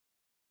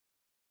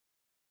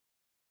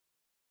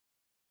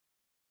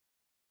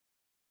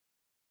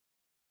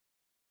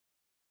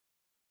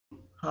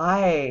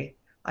Hi,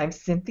 I'm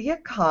Cynthia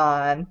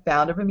Kahn,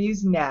 founder of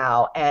Amused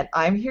Now, and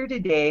I'm here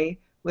today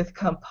with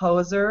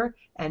composer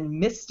and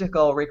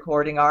mystical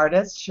recording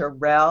artist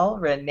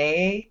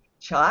Cherelle-Renée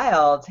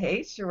Childs.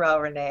 Hey,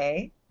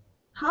 Cherelle-Renée.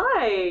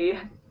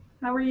 Hi,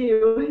 how are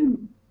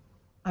you?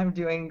 I'm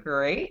doing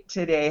great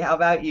today. How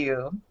about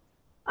you?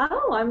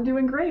 Oh, I'm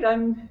doing great.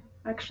 I'm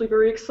actually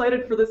very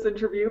excited for this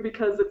interview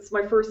because it's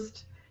my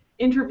first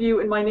interview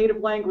in my native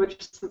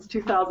language since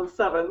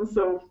 2007,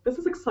 so this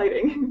is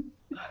exciting.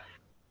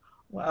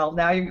 Well,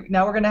 now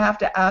we're going to have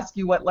to ask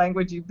you what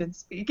language you've been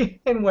speaking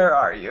and where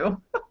are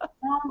you?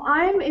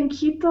 I'm in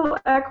Quito,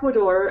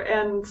 Ecuador,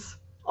 and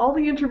all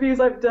the interviews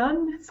I've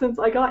done since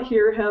I got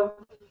here have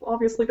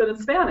obviously been in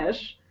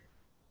Spanish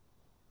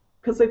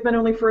because they've been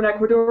only for an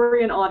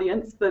Ecuadorian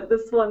audience, but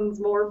this one's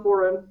more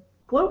for a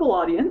global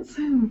audience.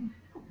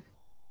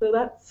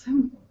 So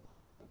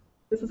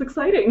this is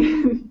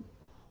exciting.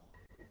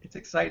 It's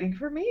exciting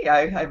for me.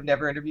 I've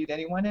never interviewed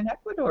anyone in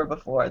Ecuador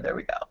before. There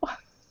we go.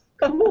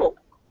 Cool.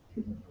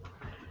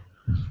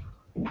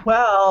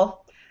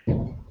 Well,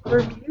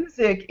 her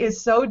music is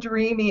so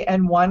dreamy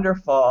and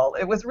wonderful.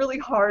 It was really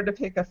hard to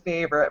pick a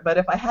favorite, but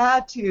if I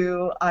had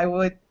to,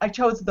 I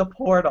chose The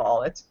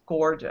Portal. It's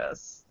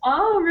gorgeous.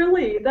 Oh,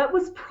 really? That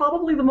was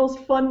probably the most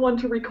fun one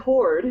to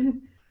record.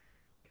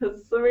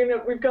 Because, I mean,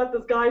 we've got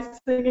this guy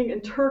singing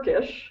in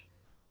Turkish,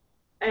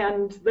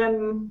 and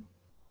then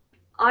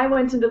I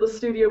went into the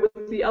studio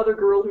with the other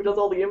girl who does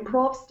all the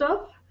improv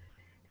stuff,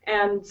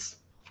 and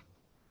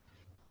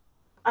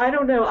I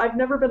don't know, I've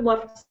never been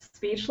left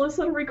speechless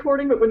in a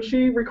recording, but when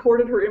she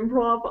recorded her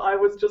improv, I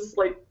was just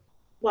like,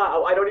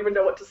 wow, I don't even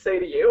know what to say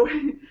to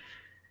you.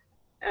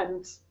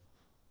 And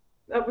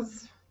that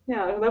was,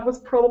 yeah, that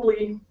was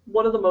probably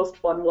one of the most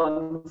fun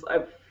ones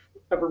I've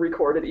ever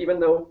recorded, even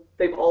though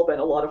they've all been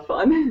a lot of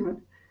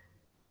fun.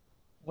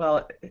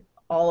 Well,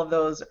 all of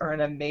those are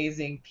an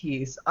amazing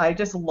piece. I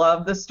just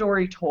love the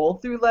story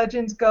told through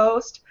Legends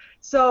Ghost.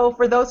 So,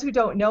 for those who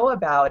don't know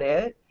about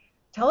it,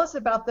 tell us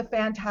about the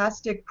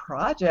fantastic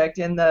project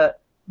and the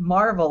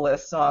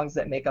marvelous songs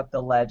that make up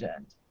the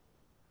legend.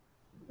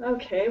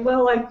 Okay,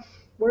 well,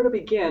 where to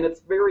begin?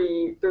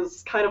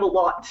 There's kind of a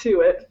lot to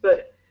it,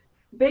 but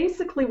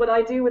basically what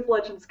I do with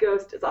Legends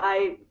Ghost is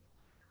I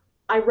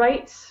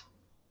write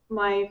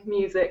my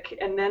music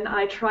and then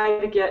I try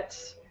to get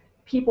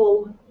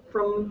people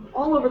from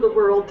all over the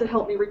world to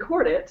help me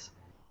record it.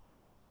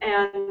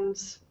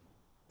 And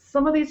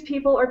some of these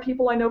people are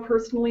people I know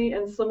personally,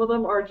 and some of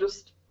them are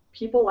just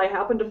people I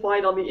happen to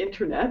find on the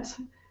internet.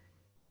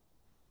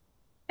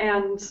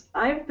 And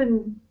I've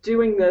been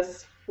doing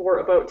this for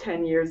about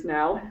 10 years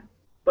now,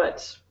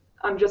 but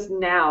I'm just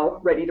now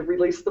ready to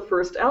release the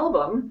first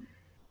album.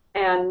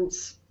 And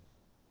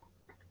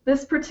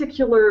this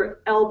particular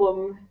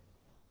album,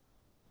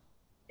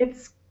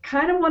 it's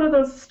kind of one of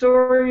those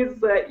stories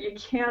that you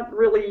can't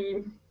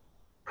really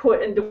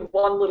put into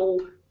one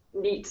little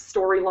neat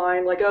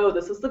storyline like, oh,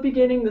 this is the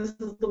beginning, this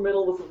is the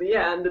middle, this is the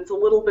end. It's a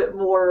little bit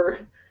more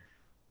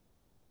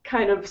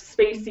kind of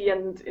spacey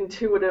and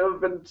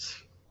intuitive, and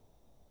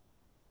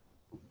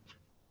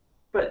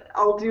but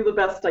I'll do the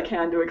best I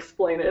can to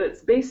explain it.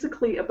 It's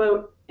basically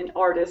about an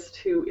artist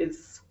who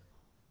is,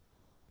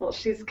 well,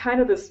 she's kind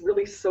of this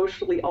really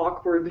socially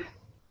awkward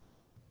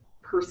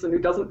person who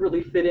doesn't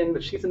really fit in,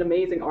 but she's an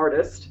amazing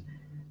artist,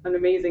 an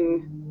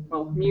amazing,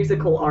 well,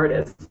 musical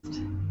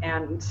artist.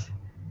 And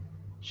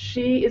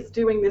she is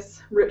doing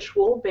this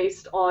ritual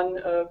based on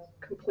a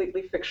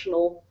completely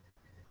fictional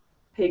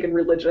pagan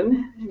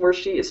religion where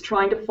she is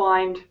trying to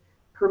find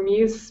her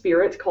muse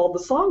spirit called the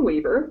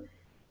Songweaver.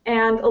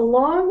 And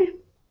along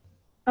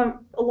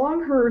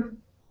her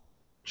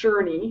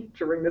journey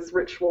during this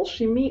ritual,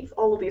 she meets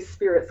all of these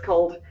spirits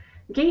called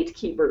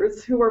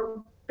gatekeepers, who are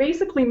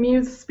basically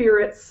muse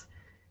spirits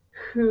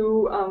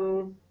who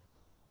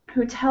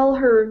tell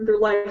her their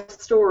life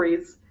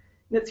stories.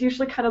 And it's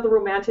usually kind of the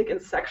romantic and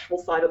sexual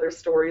side of their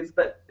stories,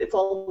 but it's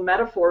all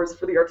metaphors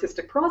for the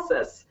artistic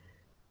process.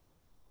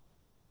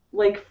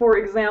 Like, for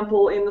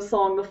example, in the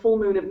song The Full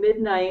Moon at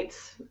Midnight,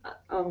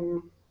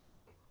 um,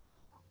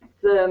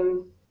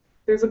 the,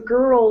 there's a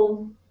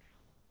girl,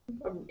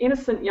 an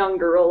innocent young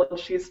girl, and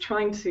she's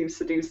trying to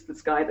seduce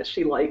this guy that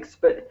she likes,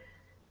 but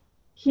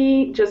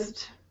he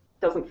just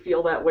doesn't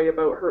feel that way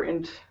about her,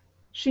 and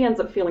she ends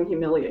up feeling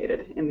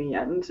humiliated in the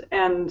end.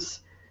 And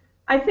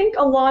I think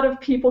a lot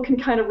of people can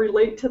kind of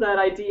relate to that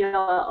idea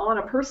on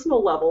a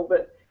personal level,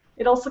 but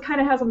it also kind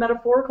of has a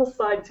metaphorical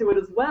side to it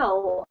as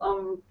well.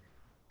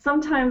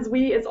 Sometimes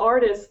we as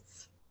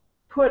artists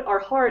put our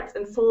hearts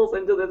and souls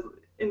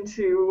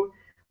into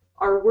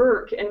our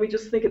work, and we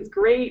just think it's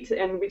great,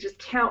 and we just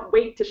can't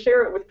wait to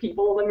share it with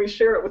people. And then we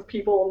share it with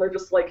people, and they're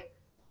just like,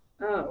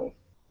 "Oh,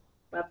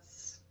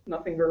 that's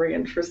nothing very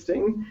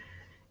interesting."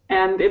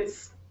 And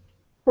it's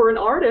for an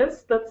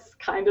artist that's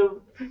kind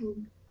of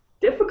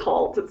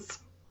difficult.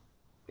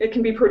 It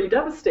can be pretty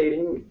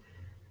devastating.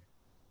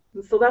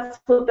 And so that's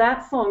what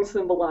that song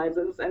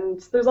symbolizes.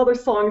 And there's other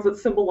songs that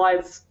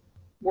symbolize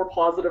more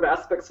positive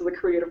aspects of the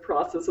creative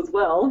process as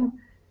well.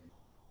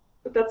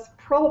 But that's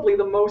probably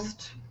the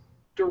most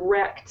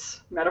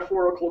direct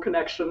metaphorical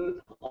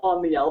connection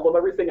on the album.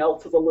 Everything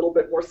else is a little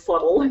bit more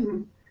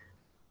subtle.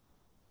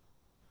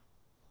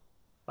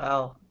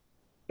 Well,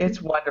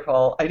 it's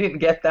wonderful. I didn't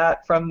get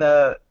that from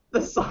the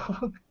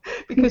song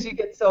because you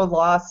get so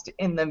lost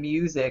in the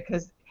music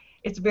because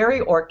it's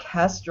very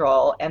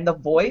orchestral and the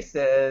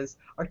voices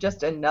are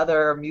just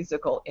another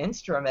musical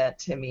instrument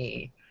to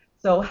me.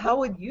 So how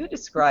would you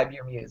describe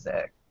your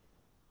music?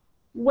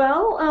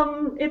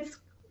 Well, it's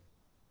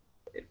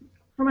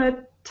from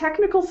a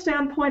technical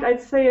standpoint, I'd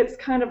say it's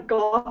kind of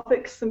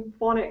gothic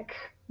symphonic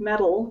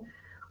metal,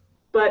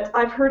 but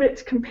I've heard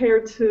it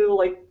compared to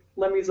like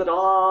Les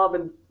Miserables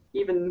and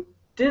even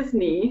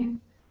Disney.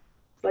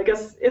 So I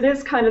guess it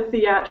is kind of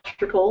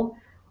theatrical.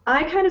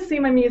 I kind of see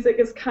my music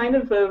as kind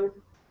of a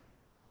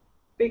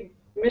big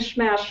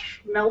mishmash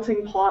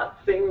melting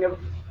pot thing of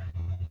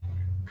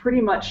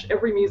pretty much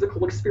every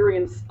musical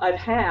experience I've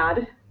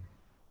had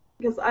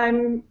because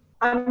I'm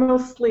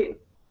mostly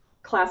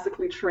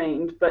classically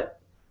trained, but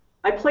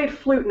I played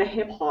flute in a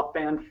hip hop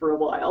band for a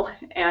while,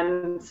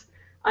 and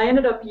I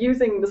ended up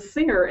using the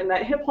singer in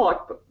that hip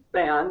hop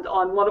band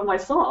on one of my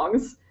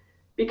songs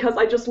because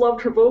I just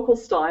loved her vocal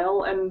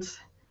style, and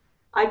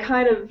I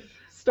kind of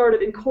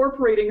started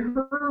incorporating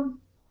her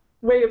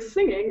way of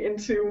singing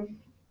into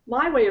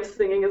my way of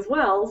singing as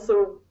well.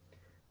 So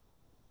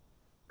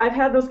I've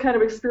had those kind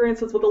of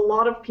experiences with a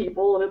lot of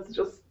people, and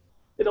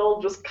it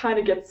all just kind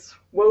of gets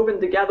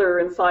woven together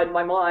inside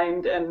my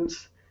mind, and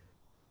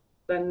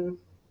then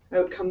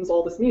out comes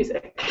all this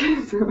music.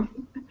 So,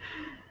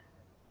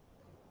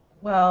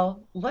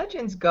 Well,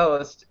 Legends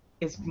Ghost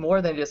is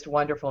more than just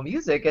wonderful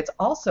music. It's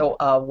also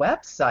a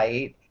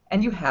website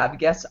and you have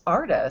guest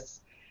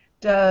artists.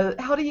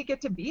 How do you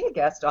get to be a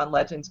guest on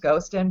Legends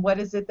Ghost and what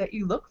is it that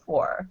you look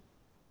for?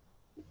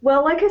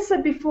 well, like I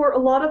said before, a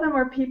lot of them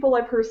are people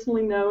I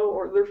personally know,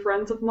 or they're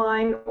friends of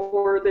mine,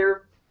 or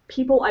they're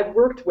people I've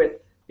worked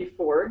with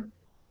before.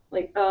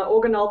 Like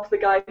Oganalp, the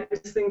guy who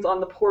sings on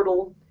the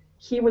Portal,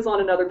 he was on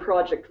another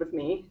project with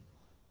me,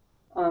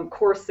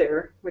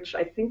 Corsair, which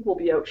I think will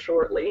be out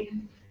shortly.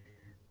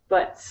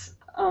 But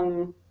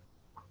um,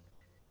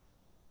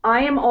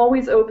 I am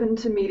always open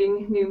to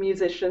meeting new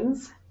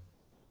musicians.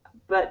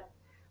 But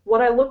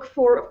what I look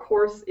for, of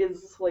course,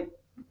 is like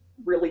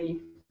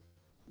really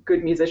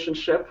good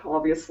musicianship,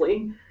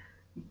 obviously.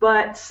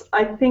 But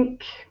I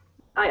think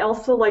I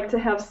also like to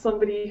have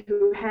somebody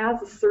who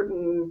has a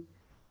certain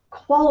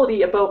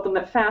quality about them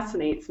that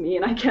fascinates me,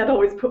 and I can't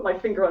always put my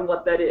finger on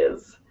what that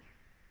is.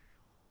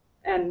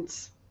 And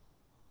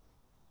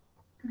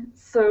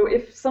so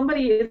if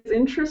somebody is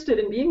interested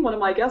in being one of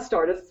my guest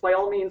artists, by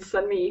all means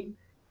send me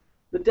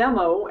the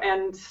demo.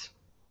 And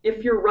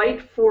if you're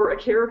right for a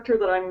character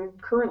that I'm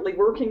currently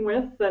working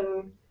with,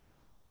 then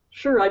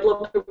sure, I'd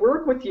love to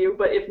work with you.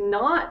 But if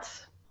not,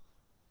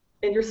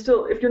 and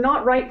if you're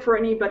not right for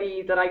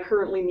anybody that I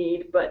currently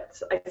need,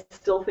 but I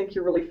still think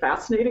you're really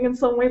fascinating in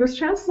some way, there's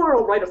chances are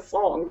I'll write a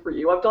song for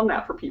you. I've done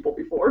that for people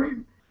before.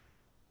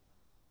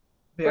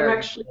 So I'm Very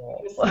actually cool.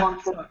 writing a song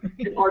for Sorry.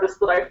 an artist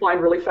that I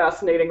find really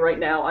fascinating right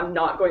now. I'm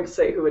not going to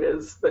say who it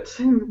is, but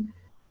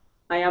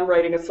I am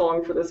writing a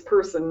song for this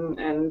person,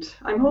 and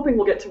I'm hoping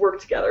we'll get to work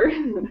together.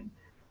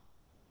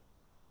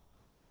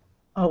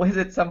 Oh, is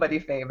it somebody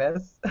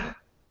famous?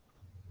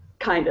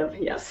 Kind of,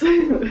 yes.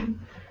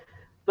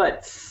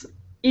 But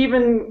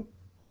even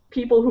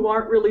people who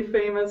aren't really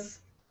famous,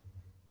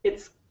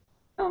 it's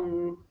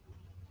um,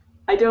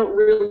 I don't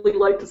really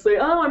like to say,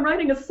 oh, I'm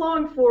writing a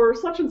song for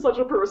such and such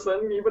a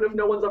person, even if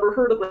no one's ever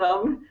heard of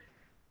them,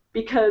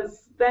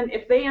 because then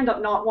if they end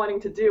up not wanting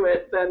to do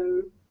it,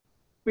 then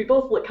we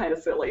both look kind of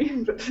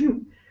silly.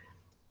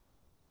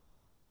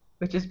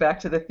 Which is back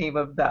to the theme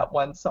of that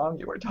one song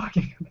you were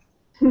talking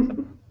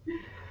about.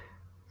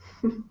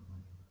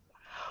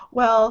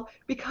 Well,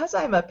 because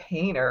I'm a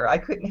painter, I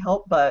couldn't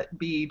help but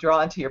be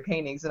drawn to your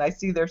paintings, and I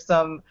see there's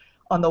some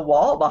on the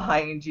wall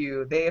behind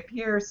you. They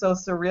appear so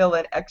surreal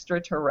and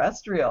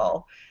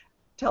extraterrestrial.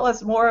 Tell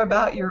us more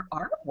about your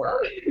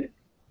artwork.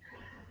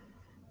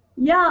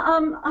 Yeah,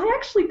 I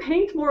actually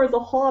paint more as a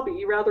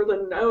hobby rather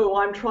than, oh,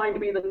 I'm trying to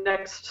be the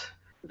next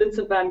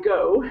Vincent van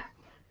Gogh.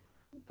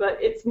 But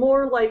it's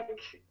more like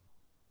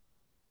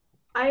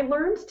I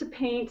learned to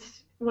paint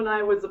when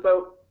I was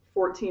about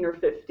 14 or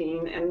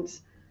 15, and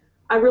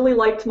I really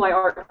liked my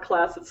art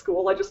class at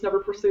school. I just never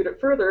pursued it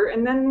further.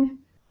 And then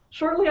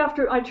shortly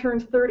after I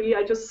turned 30,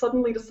 I just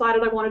suddenly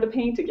decided I wanted to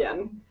paint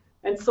again.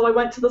 And so I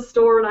went to the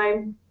store and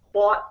I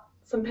bought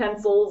some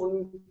pencils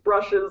and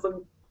brushes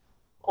and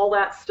all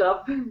that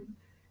stuff.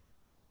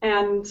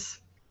 And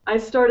I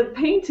started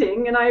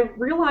painting, and I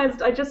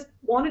realized I just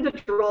wanted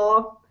to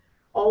draw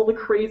all the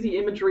crazy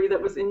imagery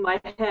that was in my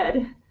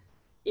head,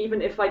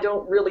 even if I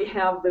don't really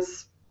have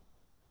this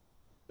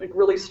like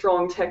really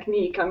strong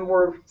technique. I'm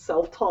more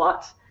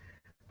self-taught.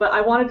 But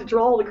I wanted to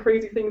draw all the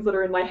crazy things that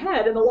are in my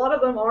head, and a lot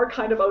of them are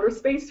kind of outer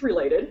space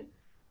related.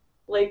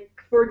 Like,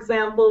 for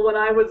example, when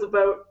I was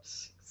about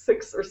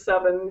 6 or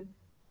 7,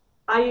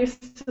 I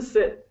used to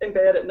sit in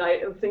bed at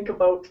night and think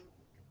about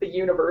the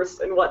universe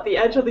and what the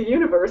edge of the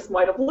universe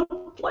might have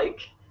looked like.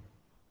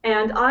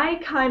 And I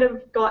kind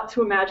of got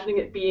to imagining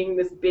it being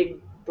this big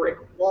brick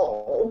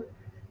wall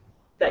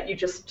that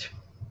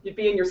you'd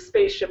be in your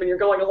spaceship and you're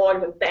going along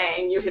and then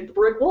bang, you hit the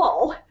brick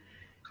wall.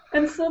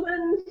 And so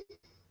then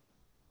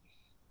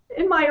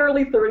in my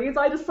early 30s,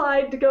 I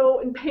decided to go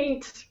and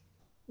paint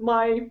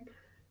my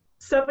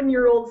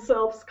 7-year-old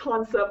self's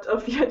concept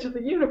of the edge of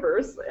the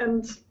universe.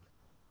 And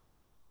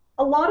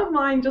a lot of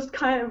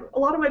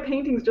my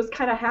paintings just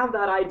kind of have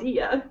that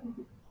idea.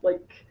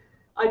 Like,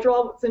 I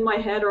draw what's in my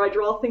head, or I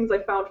draw things I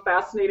found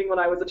fascinating when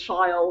I was a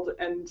child,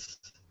 and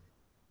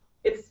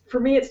for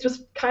me, it's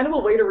just kind of a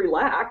way to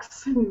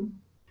relax.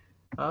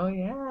 Oh,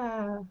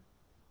 yeah.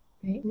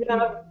 Thank Yeah,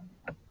 you.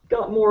 I've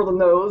got more than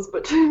those,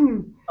 but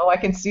Oh, I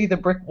can see the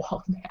brick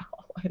wall now.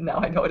 And now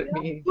I know what it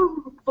yeah, means.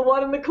 the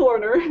one in the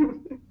corner.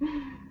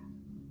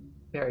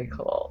 Very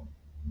cool.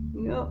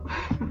 Yeah.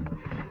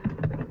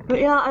 But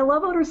yeah, I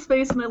love outer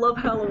space and I love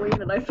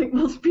Halloween, and I think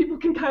most people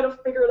can kind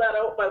of figure that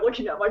out by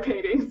looking at my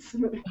paintings.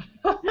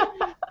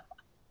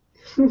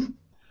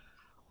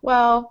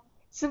 Well,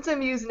 since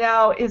Amused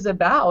Now is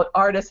about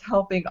artists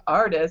helping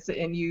artists,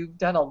 and you've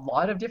done a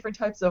lot of different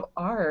types of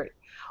art,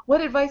 what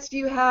advice do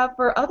you have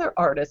for other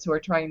artists who are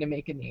trying to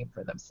make a name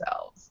for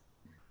themselves?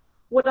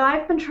 What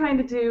I've been trying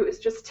to do is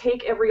just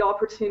take every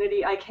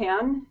opportunity I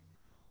can,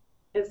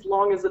 as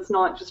long as it's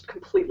not just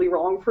completely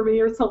wrong for me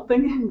or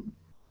something.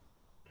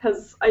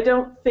 Because I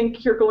don't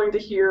think you're going to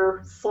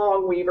hear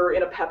Song Weaver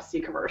in a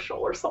Pepsi commercial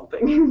or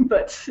something,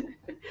 but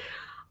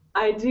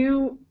I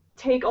do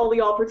take all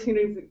the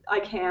opportunities I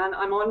can.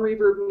 I'm on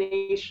Reverb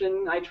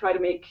Nation. I try to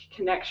make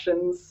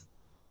connections.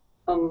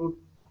 Um,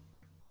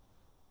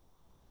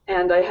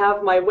 and I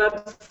have my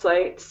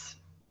website.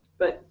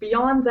 But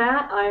beyond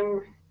that,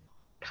 I'm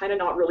kind of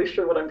not really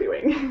sure what I'm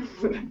doing.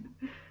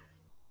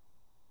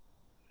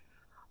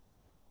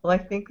 Well, I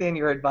think then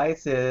your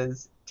advice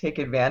is take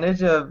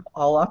advantage of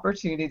all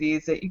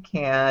opportunities that you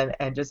can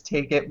and just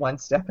take it one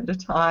step at a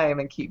time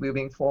and keep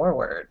moving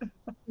forward.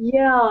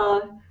 Yeah,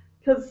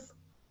 because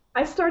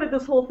I started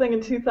this whole thing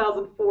in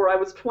 2004. I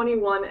was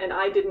 21 and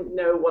I didn't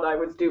know what I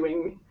was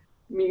doing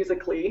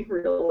musically,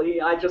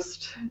 really. I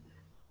just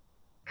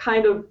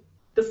kind of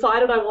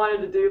decided I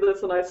wanted to do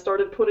this and I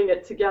started putting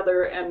it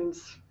together, and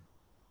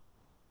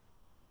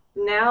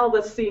now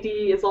the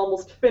CD is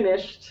almost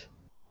finished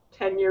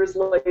 10 years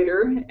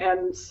later,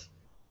 and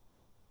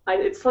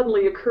it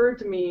suddenly occurred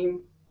to me,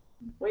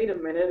 wait a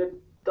minute,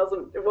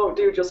 it won't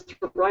do just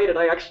to write it.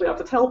 I actually have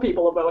to tell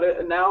people about it,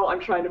 and now I'm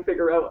trying to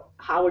figure out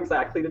how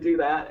exactly to do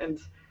that. And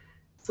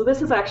so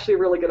this is actually a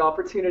really good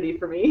opportunity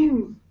for me.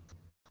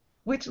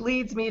 Which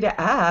leads me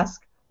to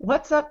ask,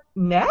 what's up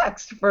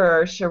next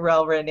for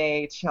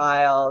Cherelle-Renée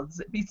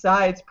Childs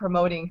besides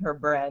promoting her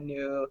brand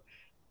new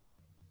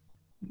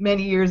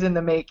many years in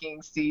the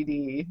making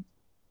CD?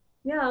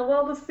 Yeah,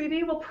 well, the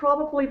CD will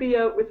probably be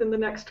out within the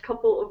next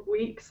couple of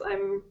weeks.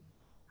 I'm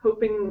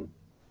hoping,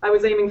 I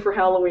was aiming for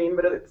Halloween,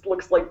 but it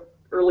looks like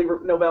early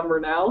November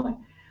now.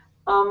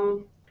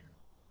 Um,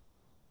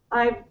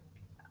 I've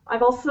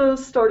I've also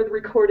started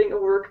recording a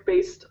work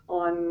based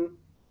on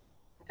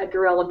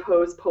Edgar Allan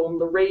Poe's poem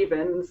The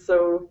Raven,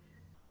 so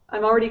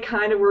I'm already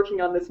kind of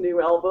working on this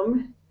new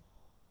album.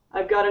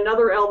 I've got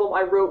another album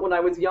I wrote when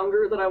I was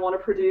younger that I want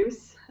to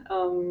produce.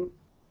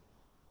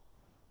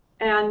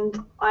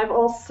 And I'm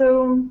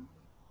also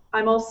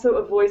a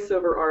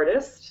voiceover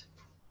artist,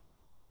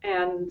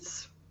 and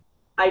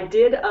I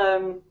did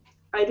um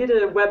I did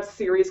a web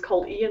series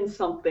called Ian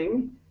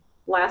Something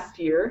last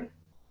year.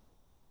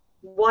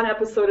 One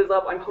episode is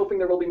up. I'm hoping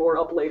there will be more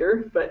up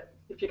later, but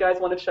if you guys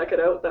want to check it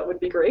out, that would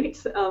be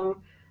great.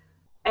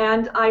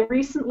 And I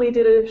recently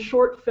did a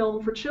short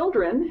film for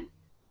children.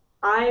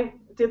 I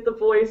did the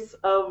voice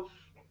of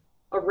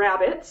a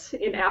rabbit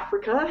in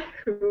Africa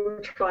who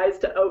tries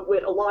to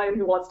outwit a lion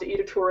who wants to eat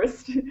a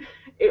tourist.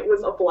 It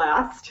was a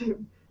blast.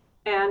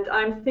 And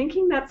I'm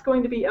thinking that's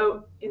going to be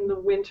out in the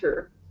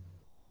winter.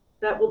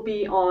 That will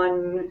be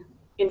on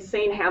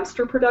Insane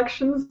Hamster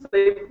Productions.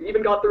 They've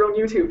even got their own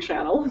YouTube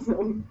channel.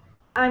 So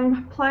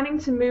I'm planning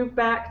to move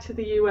back to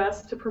the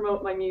US to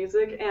promote my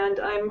music, and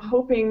I'm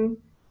hoping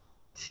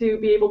to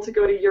be able to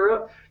go to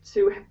Europe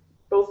to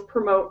both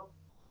promote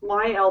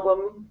my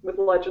album with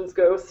Legends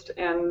Ghost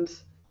and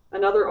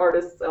another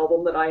artist's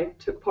album that I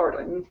took part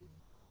in.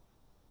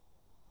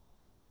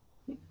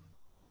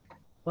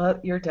 Well,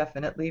 you're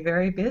definitely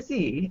very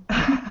busy.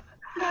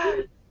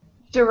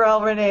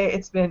 Cherelle-Renée,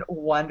 it's been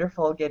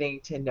wonderful getting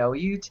to know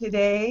you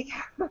today.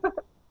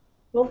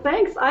 Well,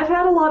 thanks. I've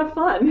had a lot of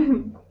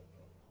fun.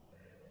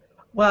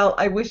 Well,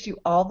 I wish you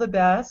all the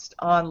best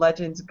on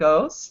Legends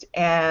Ghost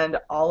and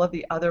all of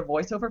the other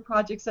voiceover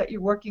projects that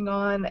you're working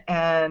on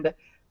and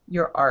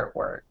your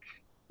artwork.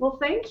 Well,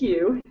 thank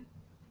you.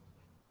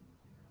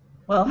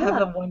 Well, have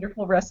Yeah, a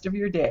wonderful rest of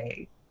your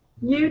day.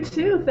 you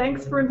too.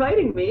 Thanks for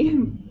inviting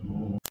me.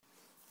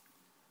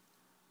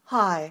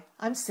 Hi,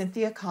 I'm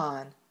Cynthia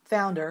Kahn,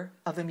 founder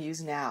of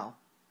Amused Now.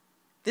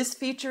 This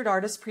featured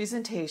artist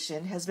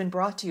presentation has been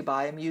brought to you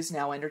by Amused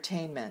Now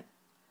Entertainment,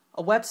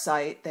 a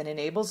website that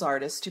enables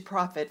artists to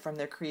profit from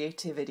their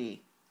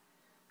creativity.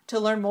 To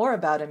learn more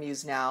about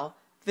Amused Now,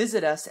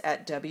 visit us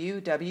at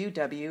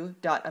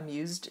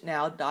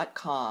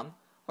www.amusednow.com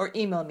or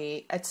email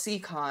me at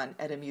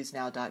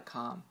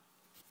ccon@amusednow.com.